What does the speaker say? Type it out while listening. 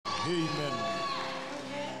Amen.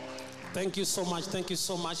 Thank you so much. Thank you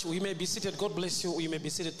so much. We may be seated. God bless you. We may be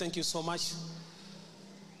seated. Thank you so much.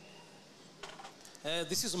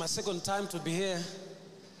 This is my second time to be here.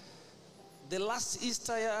 The last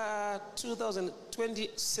Easter,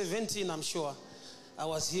 2017, I'm sure, I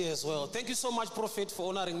was here as well. Thank you so much, Prophet, for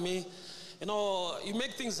honoring me. You know, you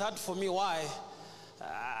make things hard for me. Why?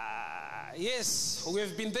 Yes, we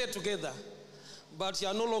have been there together, but you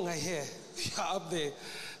are no longer here. You are up there.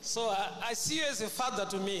 So I see you as a father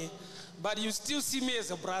to me, but you still see me as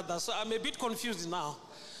a brother. So I'm a bit confused now.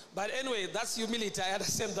 But anyway, that's humility. I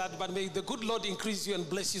understand that. But may the good Lord increase you and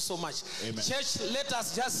bless you so much. Amen. Church, let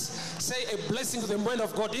us just say a blessing to the man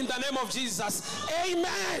of God. In the name of Jesus.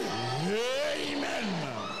 Amen. Amen.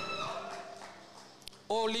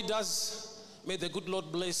 All leaders, may the good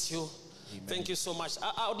Lord bless you. Amen. Thank you so much.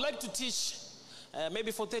 I would like to teach maybe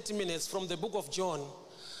for 30 minutes from the book of John.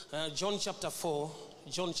 John chapter 4.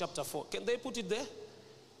 John chapter 4. Can they put it there?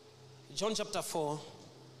 John chapter 4.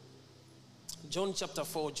 John chapter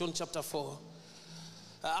 4. John chapter 4.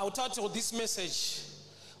 I'll title this message,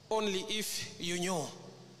 Only If You Knew.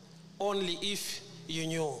 Only If You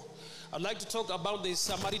Knew. I'd like to talk about the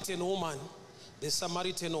Samaritan woman. The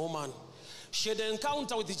Samaritan woman. She had an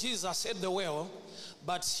encounter with Jesus at the well,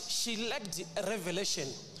 but she lacked a revelation.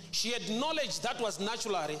 She had knowledge that was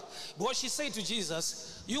naturally, because she said to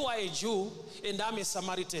Jesus, you are a Jew and I'm a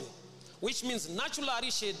Samaritan. Which means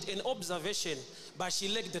naturally she had an observation, but she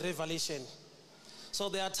lacked the revelation. So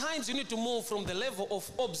there are times you need to move from the level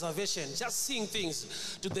of observation, just seeing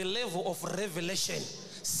things, to the level of revelation,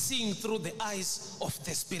 seeing through the eyes of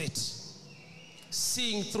the Spirit.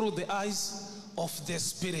 Seeing through the eyes of the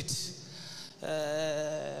Spirit.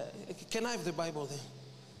 Can I have the Bible there?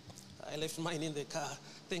 I left mine in the car.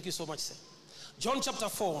 Thank you so much, sir. John chapter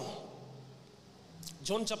 4.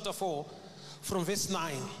 John chapter 4 from verse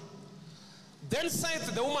 9. Then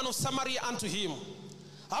saith the woman of Samaria unto him,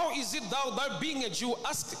 how is it thou being a Jew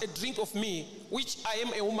ask a drink of me, which I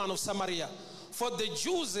am a woman of Samaria? For the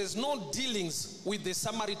Jews has no dealings with the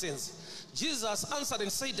Samaritans. Jesus answered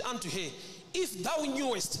and said unto her, if thou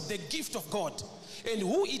knewest the gift of God, and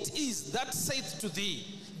who it is that saith to thee,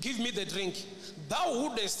 give me the drink, thou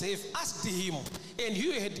wouldest have asked him, and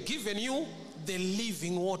he had given you the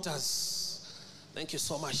living waters. Thank you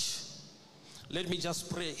so much. Let me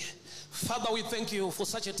just pray. Father, we thank you for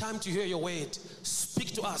such a time to hear your word.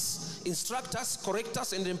 Speak to us, instruct us, correct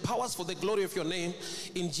us, and empower us for the glory of your name.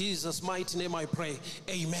 In Jesus' mighty name I pray.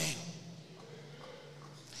 Amen.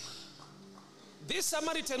 This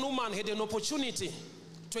Samaritan woman had an opportunity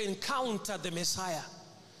to encounter the Messiah,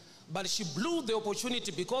 but she blew the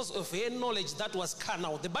opportunity because of her knowledge that was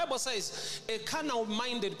carnal. The Bible says a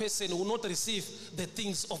carnal-minded person will not receive the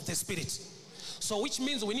things of the Spirit. So which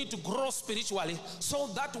means we need to grow spiritually so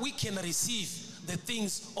that we can receive the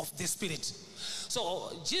things of the Spirit.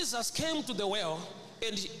 So Jesus came to the well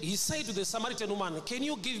and he said to the Samaritan woman, can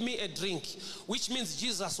you give me a drink? Which means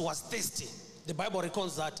Jesus was thirsty. The Bible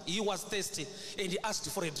records that he was thirsty and he asked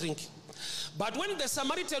for a drink. But when the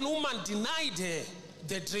Samaritan woman denied her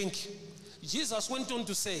the drink, Jesus went on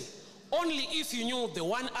to say, only if you knew the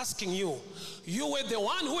one asking you, you were the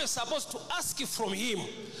one who was supposed to ask from him.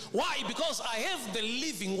 Why? Because I have the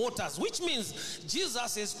living waters. Which means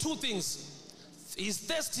Jesus has two things. He's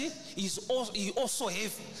thirsty, he also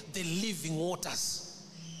has the living waters.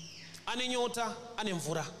 Anenyota,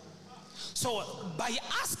 anemvura. So by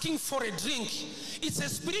asking for a drink, it's a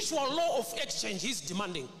spiritual law of exchange he's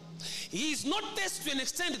demanding. He is not thirsty to an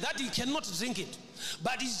extent that he cannot drink it,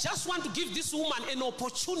 but he just wants to give this woman an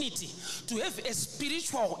opportunity to have a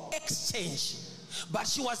spiritual exchange. But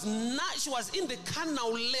she was in the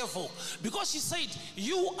carnal level, because she said,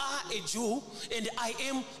 you are a Jew and I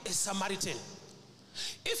am a Samaritan.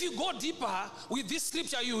 If you go deeper with this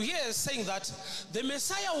scripture, you hear saying that the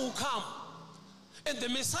Messiah will come and the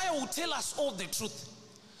Messiah will tell us all the truth.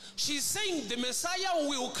 She's saying the Messiah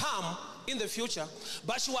will come in the future,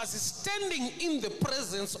 but she was standing in the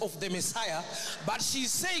presence of the Messiah, but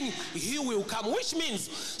she's saying he will come, which means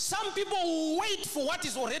some people will wait for what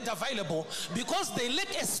is already available because they lack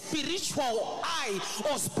a spiritual eye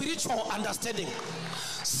or spiritual understanding.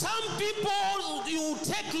 Some people, you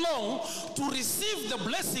take long to receive the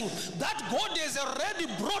blessing that God has already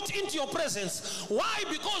brought into your presence. Why?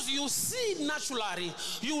 Because you see naturally,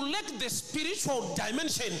 you lack the spiritual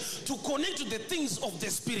dimension to connect to the things of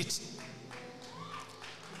the Spirit.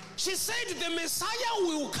 She said the Messiah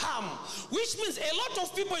will come, which means a lot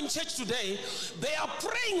of people in church today, they are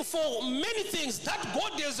praying for many things that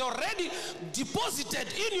God has already deposited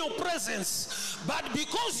in your presence, But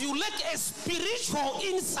because you lack a spiritual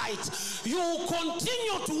insight, you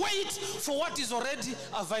continue to wait for what is already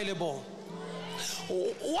available.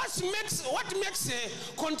 What makes her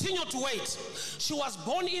continue to wait? She was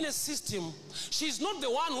born in a system. She's not the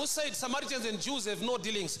one who said Samaritans and Jews have no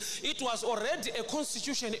dealings. It was already a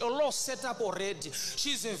constitution, a law set up already.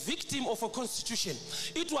 She's a victim of a constitution.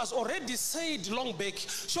 It was already said long back.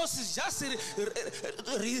 So she's just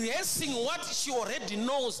rehearsing what she already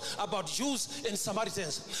knows about Jews and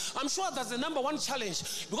Samaritans. I'm sure that's the number one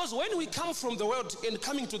challenge, because when we come from the world and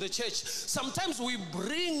coming to the church, sometimes we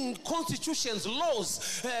bring constitutions, laws,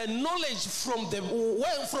 knowledge from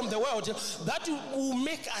the world that will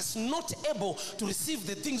make us not able to receive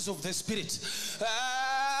the things of the Spirit.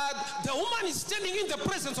 The woman is standing in the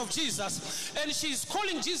presence of Jesus and she's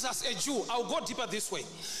calling Jesus a Jew. I'll go deeper this way.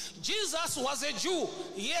 Jesus was a Jew,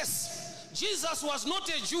 yes. Jesus was not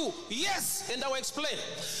a Jew, yes, and I will explain.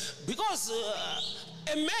 Because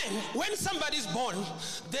a man, when somebody is born,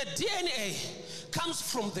 the DNA comes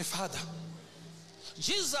from the father.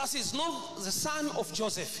 Jesus is not the son of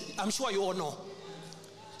Joseph. I'm sure you all know.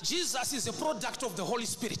 Jesus is a product of the Holy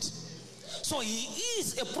Spirit. So he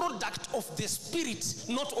is a product of the Spirit,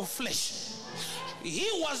 not of flesh. He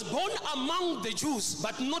was born among the Jews,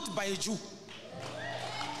 but not by a Jew.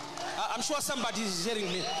 I'm sure somebody is hearing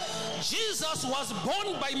me. Jesus was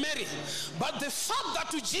born by Mary, but the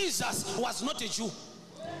father to Jesus was not a Jew.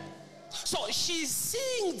 So she's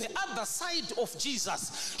seeing the other side of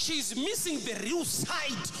Jesus. She's missing the real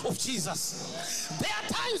side of Jesus. There are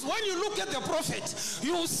times when you look at the prophet,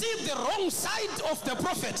 you see the wrong side of the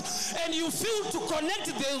prophet, and you feel to connect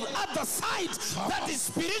the other side that is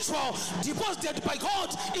spiritual, deposited by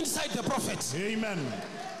God inside the prophet. Amen.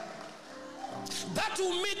 That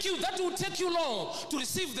will take you long to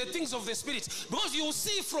receive the things of the Spirit, because you will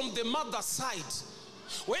see from the mother's side.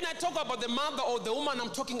 When I talk about the mother or the woman, I'm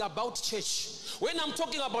talking about church. When I'm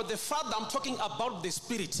talking about the father, I'm talking about the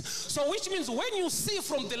Spirit. So which means when you see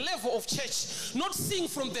from the level of church, not seeing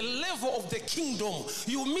from the level of the kingdom,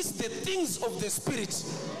 you miss the things of the Spirit.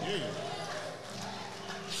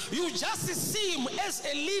 You just see him as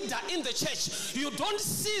a leader in the church. You don't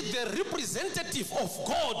see the representative of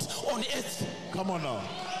God on earth. Come on now.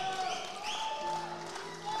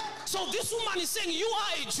 So this woman is saying, you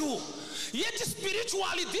are a Jew. Yet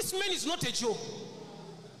spiritually, this man is not a Jew.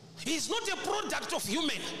 He's not a product of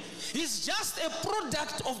human. He's just a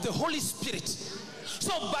product of the Holy Spirit.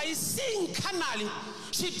 So by seeing carnally,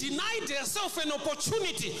 she denied herself an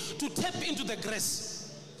opportunity to tap into the grace.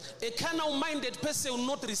 A carnal-minded person will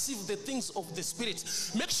not receive the things of the Spirit.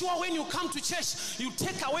 Make sure when you come to church, you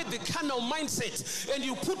take away the carnal mindset and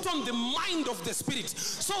you put on the mind of the Spirit,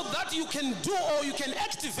 so that you can do or you can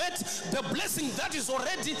activate the blessing that is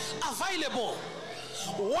already available.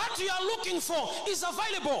 What you are looking for is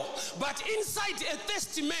available, but inside a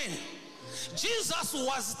thirsty man. Jesus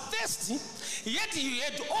was thirsty, yet he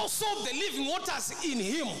had also the living waters in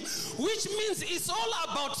him, which means it's all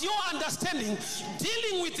about your understanding,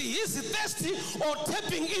 dealing with his thirsty or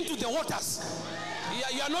tapping into the waters.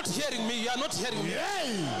 You are not hearing me. You are not hearing me.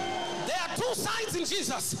 There are two sides in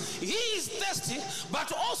Jesus. He is thirsty,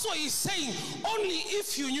 but also he's saying, only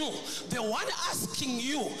if you knew, the one asking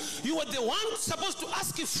you, you were the one supposed to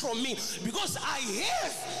ask it from me, because I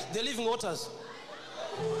have the living waters.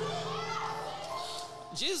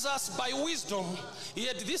 Jesus, by wisdom, he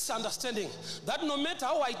had this understanding that no matter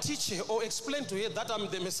how I teach her or explain to her that I'm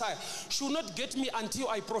the Messiah, she will not get me until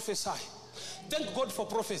I prophesy. Thank God for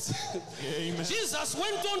prophets. Amen. Jesus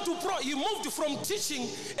went on to he moved from teaching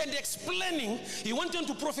and explaining, he went on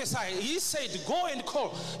to prophesy. He said, go and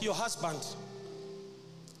call your husband.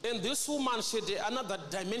 And this woman said another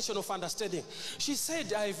dimension of understanding. She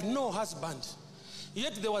said, I have no husband.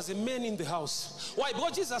 Yet there was a man in the house. Why?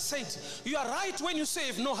 Because Jesus said, you are right when you say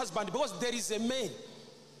you have no husband, because there is a man.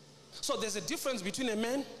 So there's a difference between a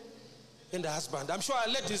man and a husband. I'm sure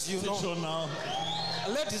ladies, you know. Now.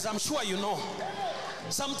 Ladies, I'm sure you know.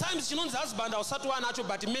 Sometimes you know the husband, I'll start one natural,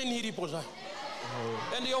 but men need repose.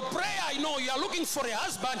 And your prayer, I know you are looking for a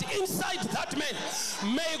husband inside that man.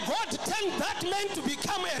 May God turn that man to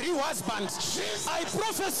become a real husband. I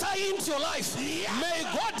prophesy into your life. May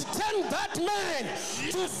God turn that man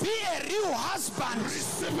to be a real husband.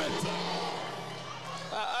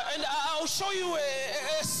 And I'll show you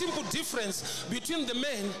a simple difference between the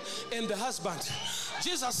man and the husband.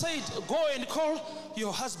 Jesus said, go and call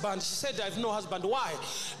your husband. She said, I have no husband. Why?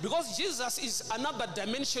 Because Jesus is another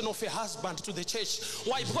dimension of a husband to the church.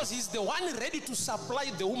 Why? Because he's the one ready to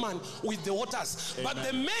supply the woman with the waters. Amen. But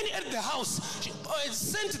the man at the house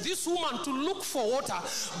sent this woman to look for water.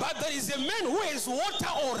 But there is a man who has water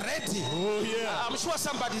already. Oh, yeah. I'm sure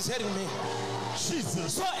somebody's hearing me.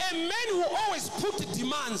 Jesus. So a man who always put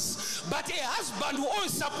demands, but a husband who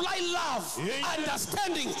always supply love,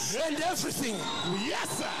 understanding, and everything. Yes,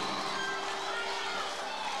 sir.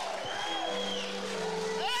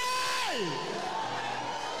 Hey!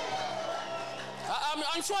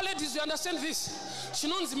 I'm sure ladies, you understand this. She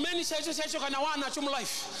knows many churches can one at your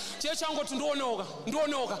life. Church I'm going to do.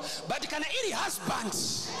 But can I eat husband?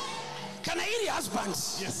 Can I eat husband?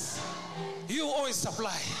 Yes. You always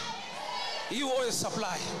supply. You always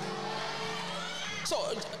supply. So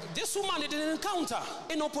this woman had an encounter,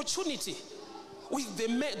 an opportunity with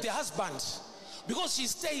the husband, because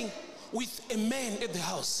she's staying with a man at the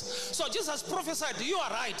house. So Jesus prophesied, you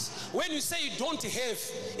are right when you say you don't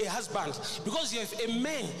have a husband, because you have a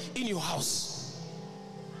man in your house.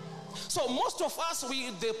 So most of us,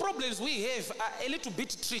 the problems we have are a little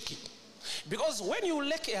bit tricky, because when you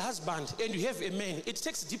lack a husband and you have a man, it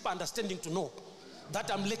takes deep understanding to know that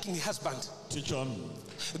I'm lacking a husband. Teach on.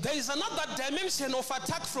 There is another dimension of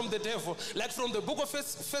attack from the devil, like from the book of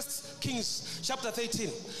First Kings chapter 13.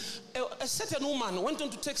 A certain woman went on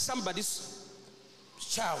to take somebody's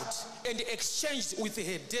child and exchanged with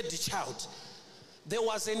her dead child. There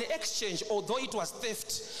was an exchange, although it was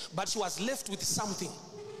theft, but she was left with something.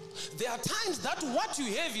 There are times that what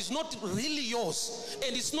you have is not really yours,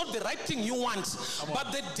 and it's not the right thing you want,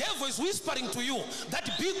 but the devil is whispering to you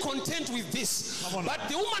that be content with this. But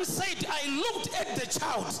the woman said, I looked at the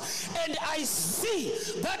child and I see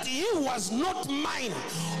that he was not mine.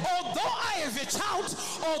 Although I have a child,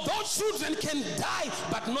 although children can die,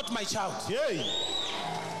 but not my child. Yay.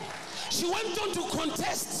 She went on to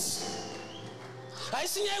contest.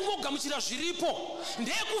 Is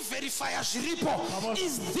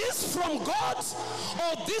this from God,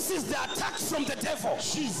 or this is the attack from the devil?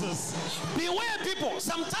 Jesus. Beware, people.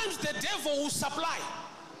 Sometimes the devil will supply.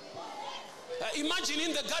 Imagine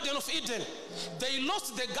in the Garden of Eden, they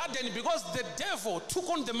lost the garden because the devil took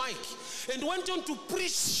on the mic and went on to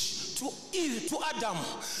preach to Eve, to Adam,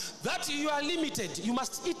 that you are limited, you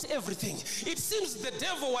must eat everything. It seems the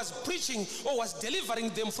devil was preaching or was delivering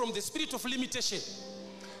them from the spirit of limitation.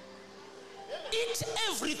 Eat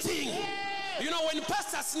everything. You know, when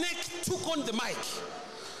Pastor Snake took on the mic,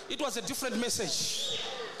 it was a different message.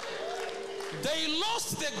 They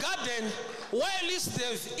lost the garden while at least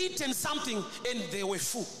they've eaten something and they were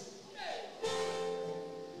full.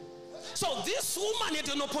 So this woman had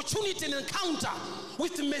an opportunity, an encounter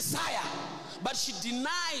with the Messiah, but she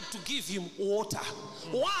denied to give him water.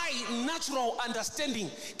 Why natural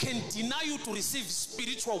understanding can deny you to receive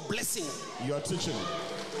spiritual blessing? You are teaching.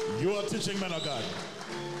 You are teaching, man of God.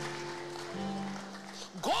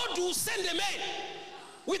 God will send a man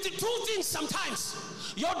with two things sometimes.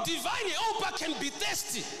 Your divine helper can be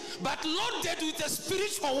thirsty, but loaded with the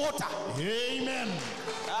spiritual water. Amen.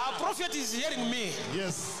 Our prophet is hearing me.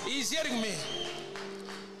 Yes. He is hearing me.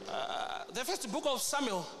 The first book of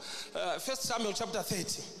Samuel, 1 Samuel chapter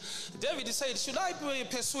 30. David said, should I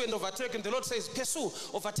pursue and overtake? And the Lord says, pursue,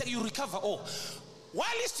 overtake, you recover all.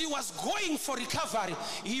 Whilst he was going for recovery,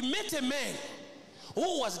 he met a man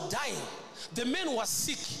who was dying. The man was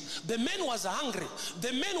sick. The man was hungry.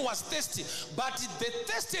 The man was thirsty. But the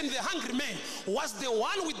thirsty and the hungry man was the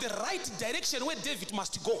one with the right direction where David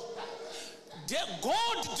must go.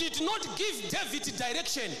 God did not give David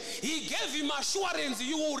direction. He gave him assurance,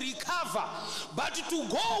 you will recover. But to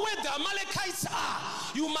go where the Amalekites are,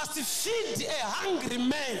 you must feed a hungry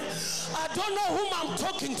man. I don't know whom I'm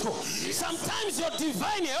talking to. Sometimes your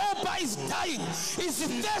divine helper is dying, is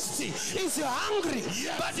thirsty, is hungry,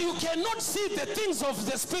 but you cannot see the things of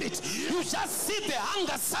the spirit. You just see the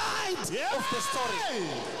hunger side of the story.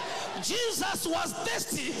 Jesus was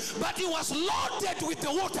thirsty, but he was loaded with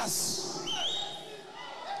the waters.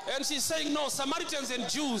 And she's saying, no, Samaritans and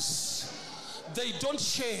Jews, they don't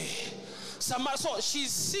share. So she's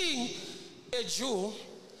seeing a Jew,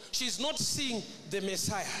 she's not seeing the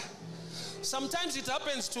Messiah. Sometimes it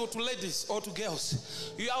happens to ladies or to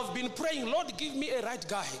girls. You have been praying, Lord, give me a right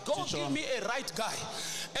guy. God, give me a right guy.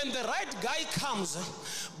 And the right guy comes,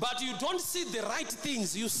 but you don't see the right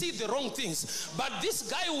things. You see the wrong things. But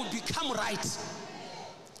this guy will become right.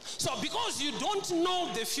 So because you don't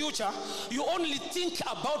know the future, you only think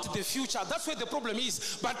about the future. That's where the problem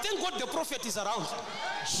is. But thank God the prophet is around.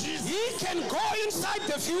 Jesus. He can go inside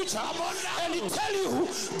the future and tell you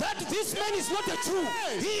that this man is not a Jew.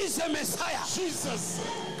 He is a Messiah. Jesus.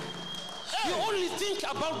 You only think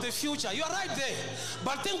about the future. You are right there.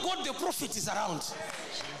 But thank God the prophet is around.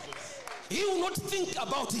 He will not think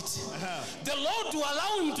about it. The Lord will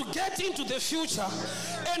allow him to get into the future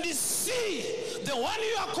and see the one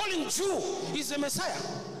you are calling Jew is a Messiah.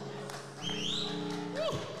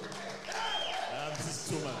 This is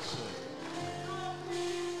too much.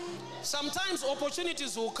 Sometimes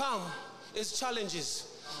opportunities will come as challenges.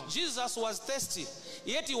 Jesus was thirsty,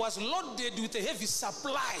 yet he was loaded with a heavy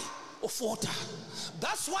supply of water.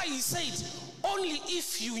 That's why he said, only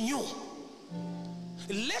if you knew.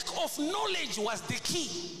 Lack of knowledge was the key.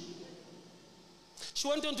 She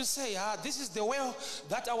went on to say, this is the well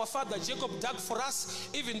that our father Jacob dug for us.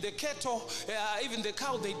 Even the cattle, even the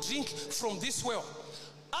cow, they drink from this well.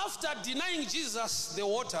 After denying Jesus the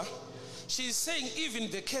water, she's saying even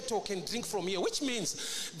the cattle can drink from here, which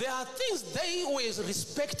means there are things they always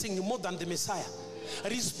respecting more than the Messiah.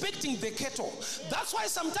 Respecting the cattle. That's why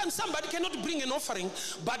sometimes somebody cannot bring an offering,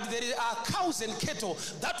 but there are cows and cattle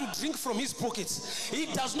that will drink from his pockets. He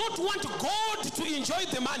does not want God to enjoy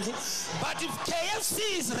the money, but if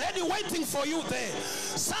KFC is ready waiting for you there,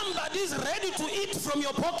 somebody is ready to eat from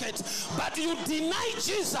your pocket, but you deny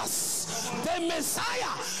Jesus, the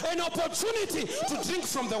Messiah, an opportunity to drink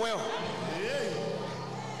from the well.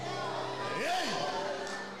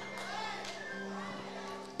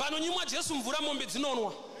 Pano nyuma Jesu mvura mombe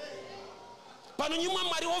dzinonwa. Pano nyuma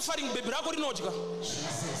mari offering baby rako rinodya.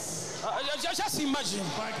 Just imagine.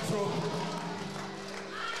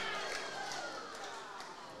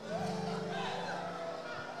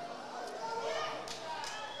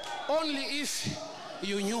 Only if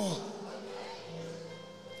you knew.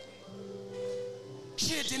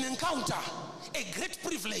 She had an encounter, a great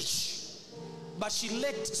privilege, but she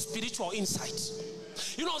lacked spiritual insight.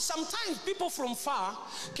 You know, sometimes people from far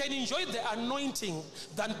can enjoy the anointing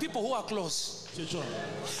than people who are close.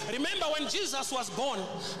 Remember when Jesus was born,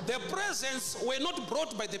 the presents were not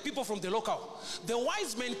brought by the people from the local. The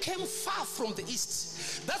wise men came far from the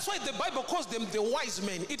east. That's why the Bible calls them the wise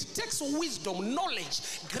men. It takes wisdom, knowledge,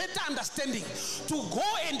 greater understanding to go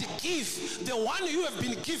and give the one you have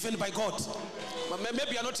been given by God.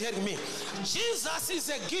 Maybe you're not hearing me. Jesus is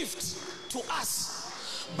a gift to us.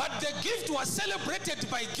 But the gift was celebrated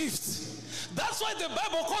by gifts. That's why the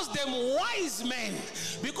Bible calls them wise men,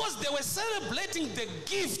 because they were celebrating the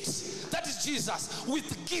gift, that is Jesus, with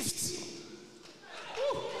gifts.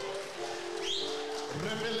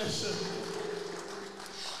 Revelation.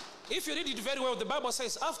 If you read it very well, the Bible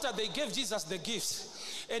says after they gave Jesus the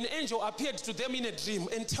gifts, an angel appeared to them in a dream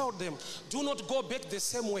and told them, do not go back the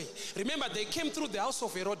same way. Remember, they came through the house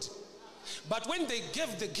of Herod. But when they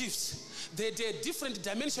gave the gifts, they had a different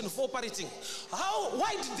dimension of operating.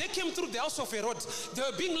 Why did they come through the house of Herod? They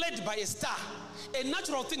were being led by a star, a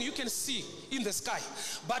natural thing you can see in the sky.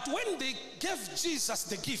 But when they gave Jesus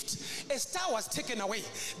the gift, a star was taken away.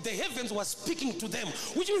 The heavens was speaking to them,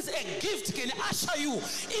 which means a gift can usher you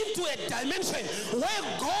into a dimension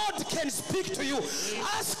where God can speak to you.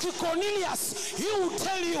 Ask Cornelius, he will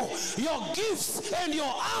tell you your gifts and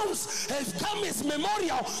your alms have come as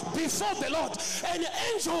memorial before the Lord. An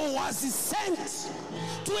angel was sent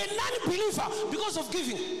to a non-believer because of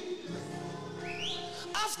giving.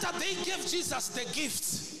 After they gave Jesus the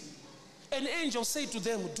gift, an angel said to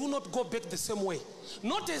them, do not go back the same way.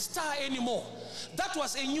 Not a star anymore. That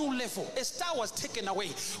was a new level. A star was taken away.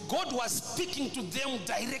 God was speaking to them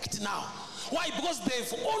direct now. Why? Because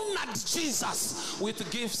they've honored Jesus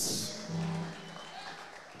with gifts.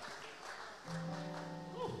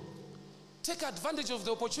 Take advantage of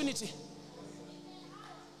the opportunity.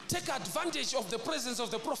 Take advantage of the presence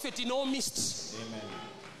of the prophet in our midst. Amen.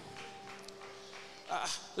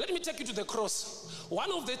 Let me take you to the cross.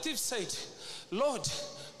 One of the thieves said, Lord,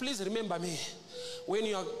 please remember me when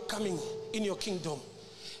you are coming in your kingdom.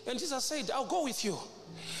 And Jesus said, I'll go with you.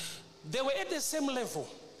 They were at the same level.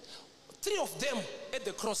 3 of them at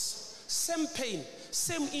the cross. Same pain,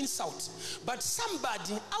 same insult. But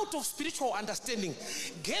somebody out of spiritual understanding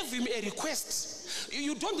gave him a request.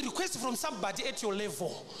 You don't request from somebody at your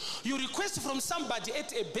level. You request from somebody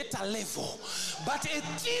at a better level. But a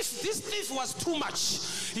thief, this thief was too much.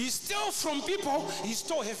 He stole from people, he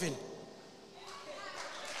stole heaven.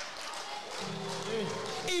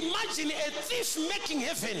 Imagine a thief making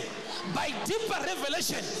heaven by deeper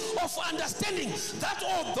revelation of understanding that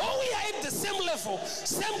although we are at the same level,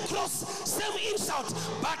 same cross, same insult,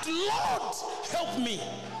 but Lord, help me.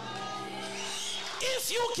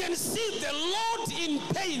 If you can see the Lord in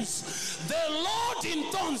pains, the Lord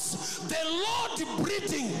in thorns, the Lord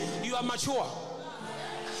breathing, you are mature.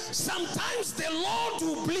 Sometimes the Lord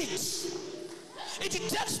will bleed. It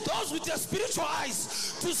takes those with their spiritual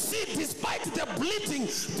eyes to see, despite the bleeding,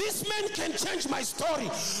 this man can change my story.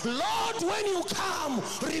 Lord, when you come,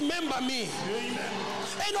 remember me. Amen.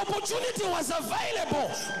 An opportunity was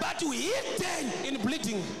available, but we hid in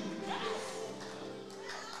bleeding.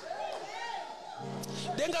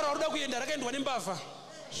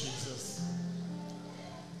 Jesus.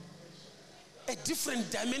 A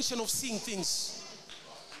different dimension of seeing things.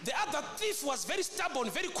 The other thief was very stubborn,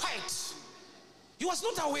 very quiet. He was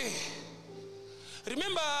not aware.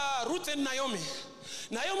 Remember Ruth and Naomi?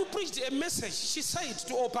 Naomi preached a message. She said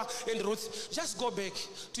to Oprah and Ruth, just go back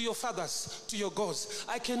to your fathers, to your gods.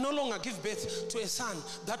 I can no longer give birth to a son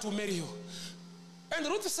that will marry you. And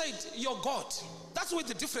Ruth said, your God. That's where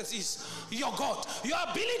the difference is. Your God. Your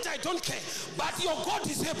ability, I don't care. But your God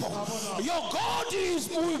is able. Your God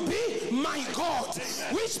will be my God.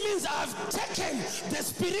 Which means I've taken the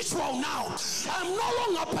spiritual now. I'm no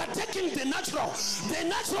longer partaking the natural. The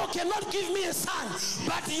natural cannot give me a son.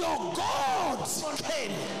 But your God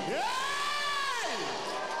can.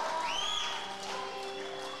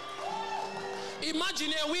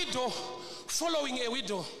 Imagine a widow following a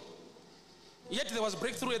widow. Yet there was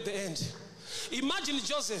breakthrough at the end. Imagine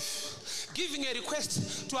Joseph giving a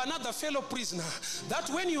request to another fellow prisoner that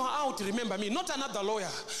when you are out, remember me. Not another lawyer,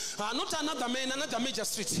 not another man, another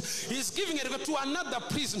magistrate. He's giving a request to another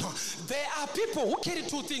prisoner. There are people who carry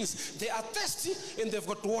two things. They are thirsty and they've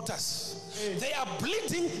got waters. Amen. They are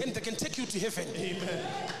bleeding and they can take you to heaven. Amen.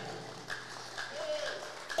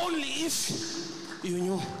 Only if you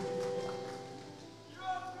knew.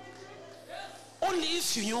 Only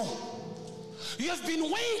if you knew. You have been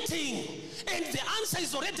waiting and the answer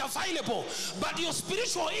is already available, but your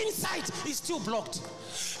spiritual insight is still blocked.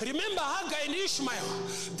 Remember Hagar and Ishmael,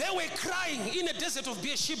 they were crying in the desert of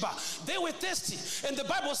Beersheba. They were thirsty, and the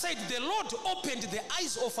Bible said the Lord opened the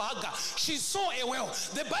eyes of Hagar. She saw a well.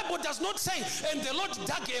 The Bible does not say, and the Lord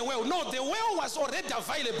dug a well. No, the well was already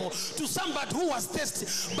available to somebody who was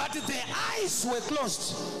thirsty, but the eyes were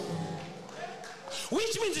closed.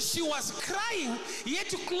 Which means she was crying,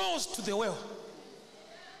 yet close to the well.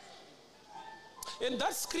 And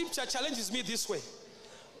that scripture challenges me this way.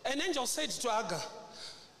 An angel said to Hagar,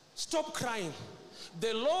 stop crying.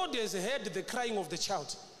 The Lord has heard the crying of the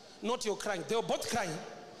child, not your crying. They were both crying.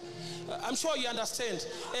 I'm sure you understand.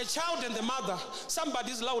 A child and the mother,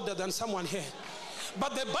 somebody's louder than someone here.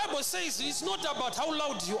 But the Bible says it's not about how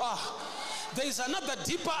loud you are. There is another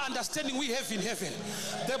deeper understanding we have in heaven.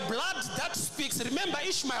 The blood that speaks. Remember,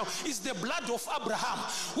 Ishmael is the blood of Abraham,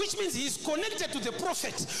 which means he is connected to the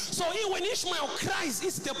prophet. So when Ishmael cries,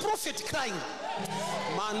 it's the prophet crying.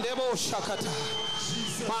 Mandebo Shakata.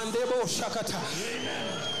 Mandebo Shakata.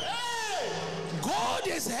 Amen. God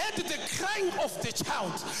has heard the crying of the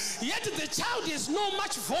child, yet the child has no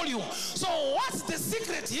much volume. So what's the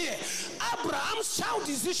secret here? Abraham's child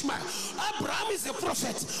is Ishmael. Abraham is a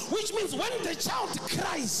prophet, which means when the child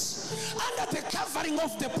cries under the covering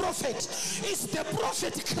of the prophet, it's the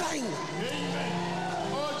prophet crying. Amen.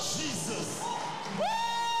 Oh Jesus.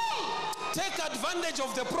 Woo! Take advantage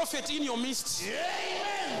of the prophet in your midst.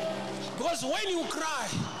 Amen. Because when you cry,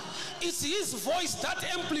 it's his voice that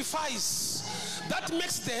amplifies, that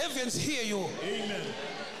makes the heavens hear you. Amen.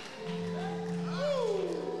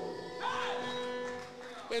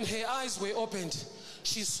 When her eyes were opened,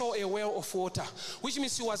 she saw a well of water, which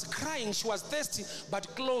means she was crying, she was thirsty, but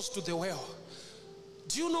close to the well.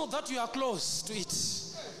 Do you know that you are close to it?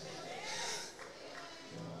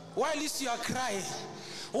 While you are crying.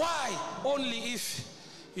 Why? Only if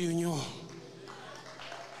you knew.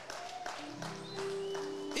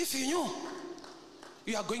 If you knew,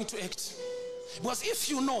 you are going to act. Because if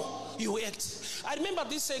you know, you act. I remember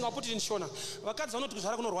this saying, I'll put it in Shona,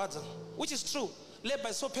 which is true. Labor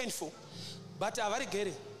is so painful, but I very get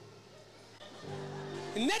it.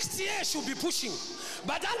 Next year she'll be pushing,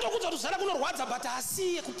 but I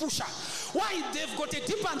see push. Why? They've got a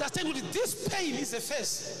deeper understanding that this pain is a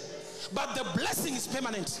phase, but the blessing is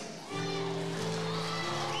permanent.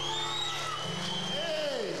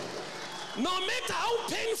 No matter how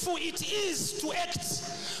painful it is to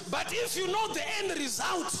act, but if you know the end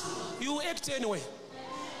result, you act anyway.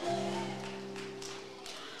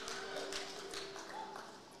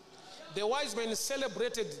 The wise men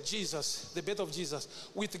celebrated Jesus, the birth of Jesus,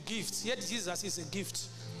 with gifts. Yet Jesus is a gift.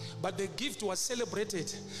 But the gift was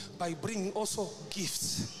celebrated by bringing also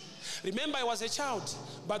gifts. Remember, he was a child,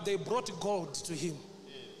 but they brought gold to him.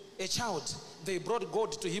 a child, they brought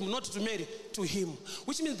God to him, not to Mary, to him.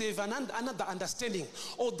 Which means they have another understanding.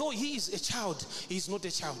 Although he is a child, he is not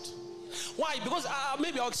a child. Why? Because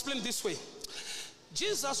maybe I'll explain this way.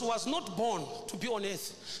 Jesus was not born to be on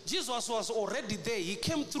earth. Jesus was already there. He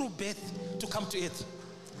came through birth to come to earth.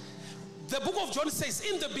 The book of John says,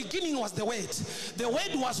 in the beginning was the Word. The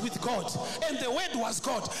Word was with God, and the Word was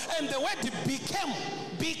God, and the Word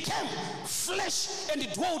became flesh and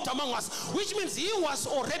dwelt among us, which means he was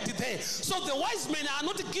already there. So the wise men are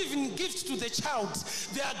not giving gifts to the child,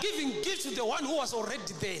 they are giving gifts to the one who was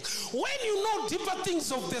already there. When you know deeper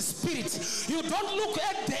things of the Spirit, you don't look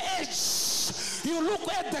at the edge, you look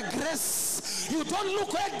at the grace. You don't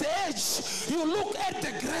look at the edge, you look at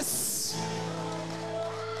the grace.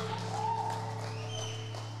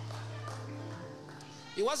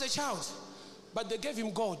 He was a child, but they gave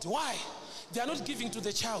him God. Why? They are not giving to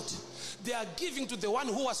the child. They are giving to the one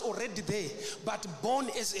who was already there, but born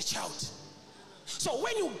as a child. So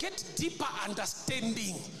when you get deeper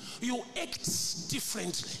understanding, you act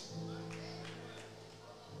differently.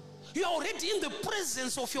 You are already in the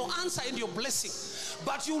presence of your answer and your blessing,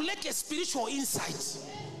 but you lack a spiritual insight.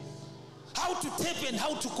 How to tap and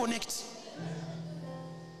how to connect.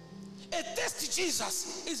 A thirsty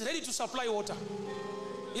Jesus is ready to supply water,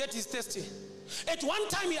 yet he's thirsty. At one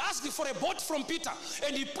time he asked for a boat from Peter,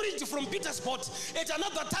 and he preached from Peter's boat. At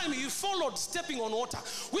another time he followed stepping on water,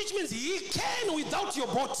 which means he can without your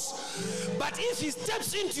boat. But if he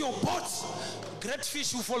steps into your boat, great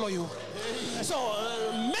fish will follow you. So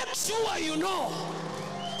make sure you know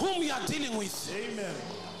whom you are dealing with. Amen.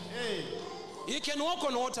 Hey. He can walk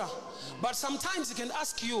on water, but sometimes he can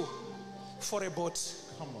ask you for a boat.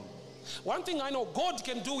 Come on. One thing I know, God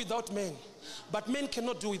can do without men, but men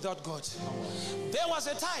cannot do without God. There was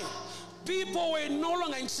a time people were no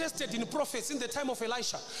longer interested in prophets in the time of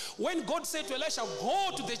Elisha. When God said to Elisha, go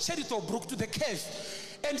to the Cherith brook, to the cave,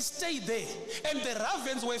 and stay there. And the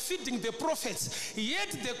ravens were feeding the prophets,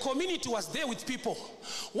 yet the community was there with people.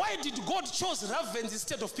 Why did God choose ravens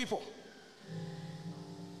instead of people?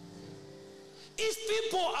 If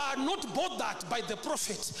people are not bothered by the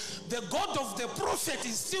prophet, the God of the prophet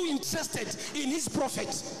is still interested in his prophet.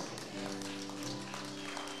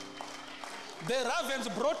 The ravens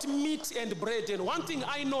brought meat and bread, and one thing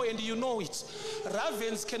I know, and you know it,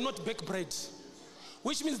 ravens cannot bake bread,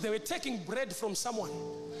 which means they were taking bread from someone.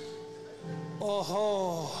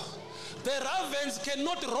 Oh, the ravens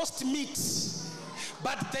cannot roast meat,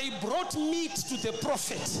 but they brought meat to the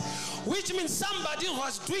prophet, which means somebody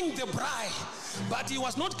was doing the braai, but he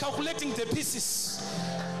was not calculating the pieces.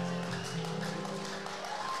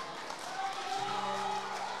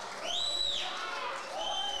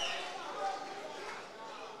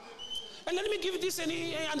 And let me give this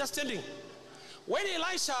any understanding. When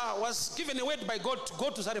Elisha was given a word by God to go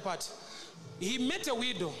to Zarephath, he met a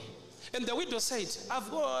widow, and the widow said, I've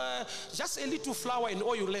got just a little flour and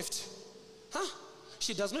oil left. Huh?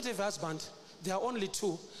 She does not have a husband. There are only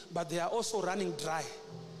two, but they are also running dry.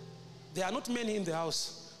 There are not many in the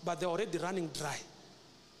house, but they're already running dry.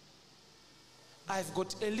 I've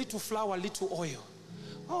got a little flour, little oil.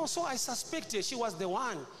 Oh, so I suspected she was the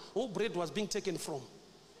one who bread was being taken from.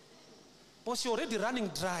 But she's already running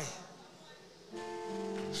dry.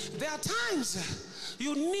 There are times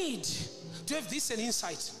you need to have this an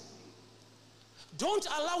insight. Don't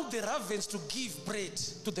allow the ravens to give bread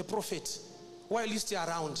to the prophet while you stay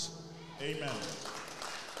around. Amen.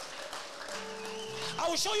 I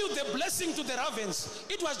will show you the blessing to the ravens.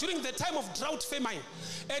 It was during the time of drought, famine,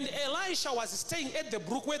 and Elisha was staying at the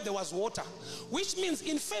brook where there was water, which means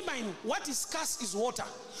in famine what is scarce is water.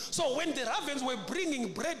 So when the ravens were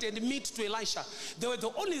bringing bread and meat to Elisha, they were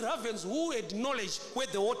the only ravens who had knowledge where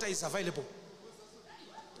the water is available.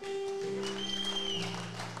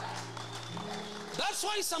 That's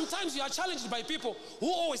why sometimes you are challenged by people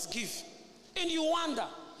who always give, and you wonder,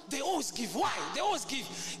 they always give. Why? They always give.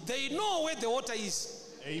 They know where the water is.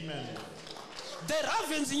 Amen. The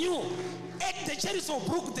ravens knew at the Cherith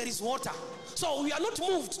brook there is water. So we are not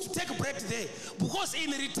moved to take bread there, because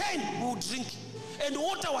in return we will drink. And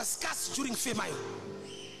water was scarce during famine.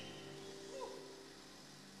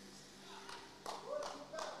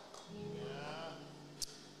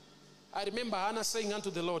 I remember Hannah saying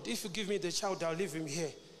unto the Lord, if you give me the child, I'll leave him here.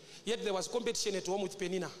 Yet there was competition at home with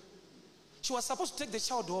Penina. She was supposed to take the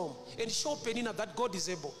child home and show Penina that God is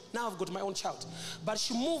able. Now I've got my own child. But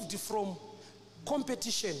she moved from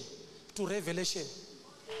competition to revelation.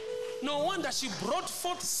 No wonder she brought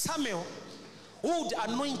forth Samuel, who would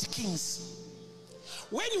anoint kings.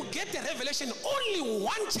 When you get the revelation, only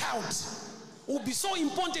one child will be so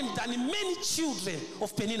important than many children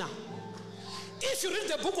of Penina. If you read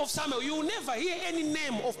the book of Samuel, you will never hear any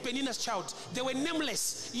name of Penina's child. They were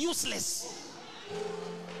nameless, useless.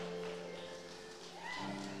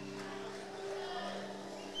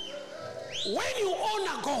 When you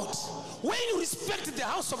honor God, when you respect the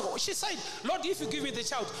house of God, she said, Lord, if you give me the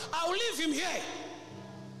child, I'll leave him here.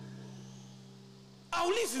 I'll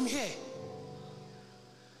leave him here.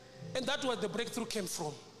 And that's where the breakthrough came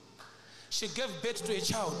from. She gave birth to a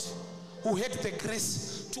child who had the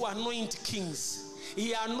grace to anoint kings.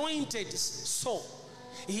 He anointed Saul.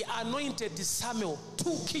 He anointed Samuel,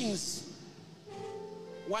 2 kings,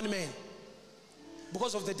 1 man,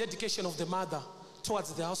 because of the dedication of the mother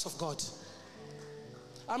towards the house of God.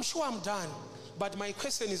 I'm sure I'm done, but my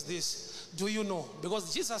question is this: do you know?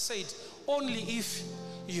 Because Jesus said, only if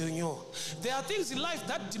you knew. There are things in life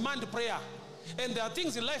that demand prayer, and there are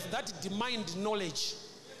things in life that demand knowledge.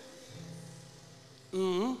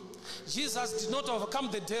 Jesus did not overcome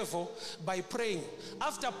the devil by praying.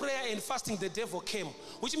 After prayer and fasting, the devil came,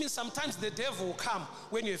 which means sometimes the devil will come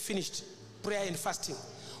when you're finished prayer and fasting.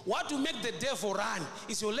 What will make the devil run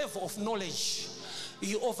is your level of knowledge.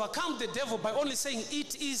 He overcome the devil by only saying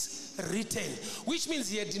it is written, which means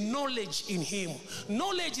he had knowledge in him.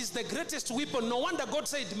 Knowledge is the greatest weapon. No wonder God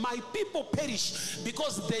said, my people perish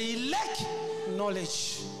because they lack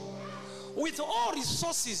knowledge. With all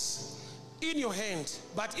resources in your hand,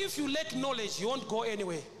 but if you lack knowledge, you won't go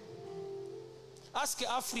anywhere. Ask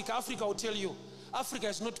Africa. Africa will tell you, Africa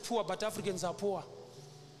is not poor, but Africans are poor.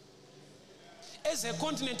 As a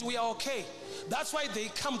continent, we are okay. That's why they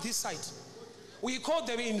come this side. We call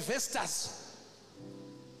them investors.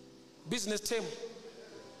 Business term.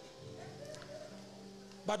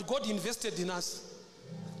 But God invested in us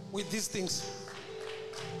with these things.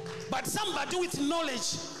 But somebody with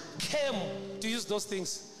knowledge came to use those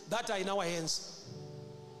things that are in our hands.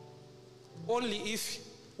 Only if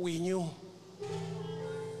we knew.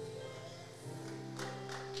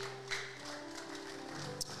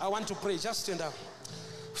 I want to pray. Just stand up.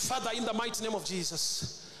 Father, in the mighty name of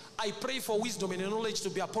Jesus, I pray for wisdom and knowledge to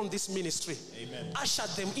be upon this ministry. Amen. Usher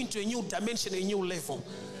them into a new dimension, a new level.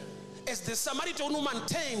 As the Samaritan woman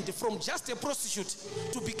turned from just a prostitute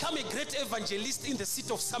to become a great evangelist in the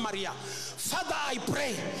city of Samaria, Father, I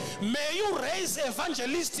pray, may you raise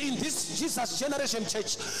evangelists in this Jesus Generation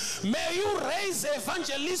Church. May you raise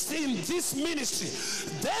evangelists in this ministry.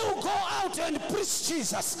 They will go out and preach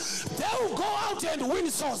Jesus. They will go out and win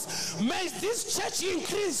souls. May this church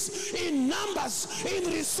increase in numbers,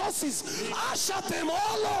 in resources. Usher them,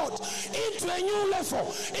 oh Lord, into a new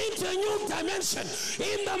level, into a new dimension.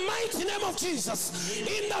 In the mighty name of Jesus,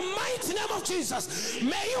 in the mighty name of Jesus,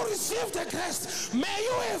 may you receive the grace, may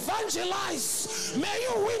you evangelize, may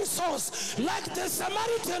you win souls like the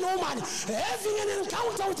Samaritan woman having an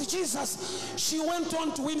encounter with Jesus. She went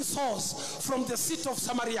on to win souls from the city of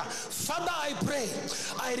Samaria. Father, I pray,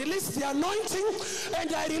 I release the anointing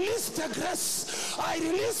and I release the grace. I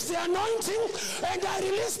release the anointing and I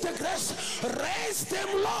release the grace. Raise them,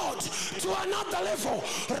 Lord, to another level.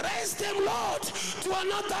 Raise them, Lord, to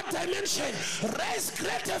another dimension. Raise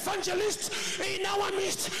great evangelists in our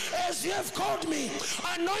midst as you have called me,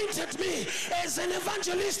 anointed me as an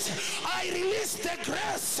evangelist. I release the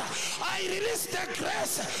grace. I release the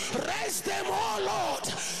grace. Raise them, oh Lord.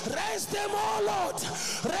 Raise them, oh Lord.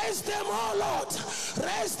 Raise them, oh Lord.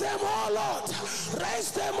 Raise them, oh Lord.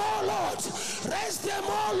 Raise them, oh Lord. Raise them,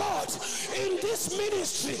 oh Lord. In this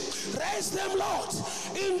ministry, raise them, Lord.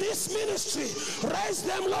 In this ministry, raise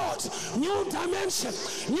them, Lord. New dimension,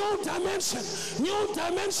 new dimension, new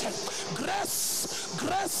dimension. Grace,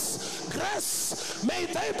 grace, grace. May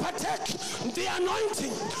they partake the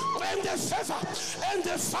anointing and the favor and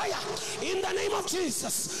the fire in the name of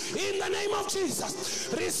Jesus. In the name of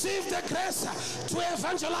Jesus, receive the grace to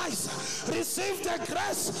evangelize. Receive the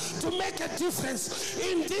grace to make a difference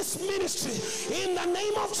in this ministry. In the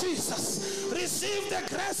name of Jesus, receive the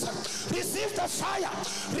grace, receive the fire,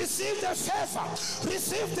 receive the favor,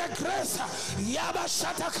 receive the grace. Yaba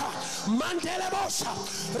Shataka, Mandele Bosha,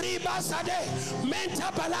 Ribazade,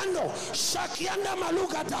 Menta Balando, Shakianda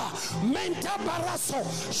Malugata, Menta Baraso,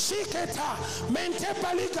 Shiketa, Mente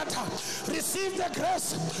Baligata. Receive the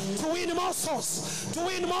grace to win more souls, to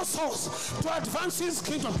win more souls, to advance his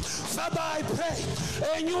kingdom. Father, I pray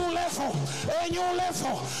a new level, a new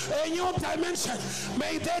level, a new dimension.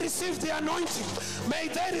 May they receive the anointing. May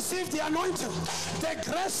they receive the anointing, the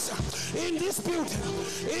grace in this building,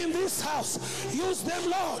 in this house. Use them,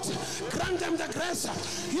 Lord. Grant them the grace.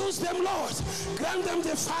 Use them, Lord. Grant them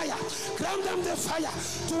the fire. Grant them the fire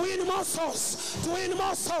to win more souls, to win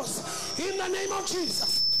more souls. In the name of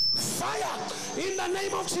Jesus. Fire in the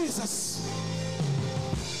name of Jesus.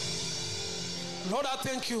 Lord, I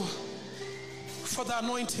thank you for the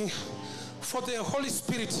anointing, for the Holy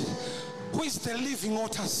Spirit, who is the living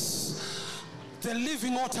waters. The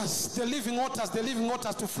living waters, the living waters, the living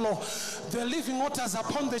waters to flow. The living waters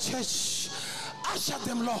upon the church. Usher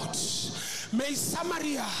them, Lord. May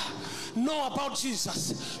Samaria know about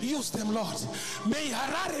Jesus. Use them, Lord. May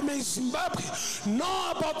Harare, may Zimbabwe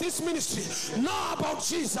know about this ministry. Know about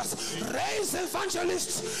Jesus. Raise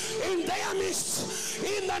evangelists in their midst.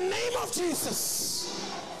 In the name of Jesus.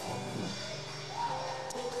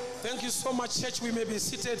 Thank you so much, church. We may be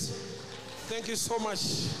seated. Thank you so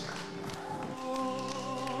much.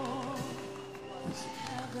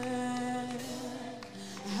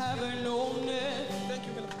 Haven't known it. Thank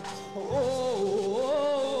you.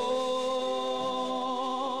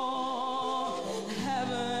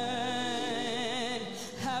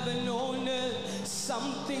 Haven't known it.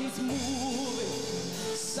 Something's moving,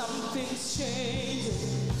 something's changing.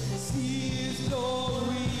 See His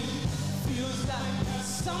glory, feels like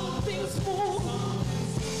something's moving.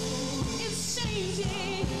 It's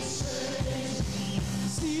changing.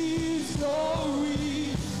 See His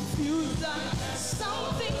glory, feels like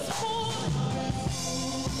something's moving.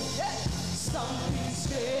 Yeah. Something's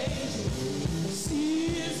changing. See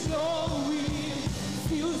His glory,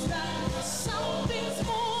 feels like something.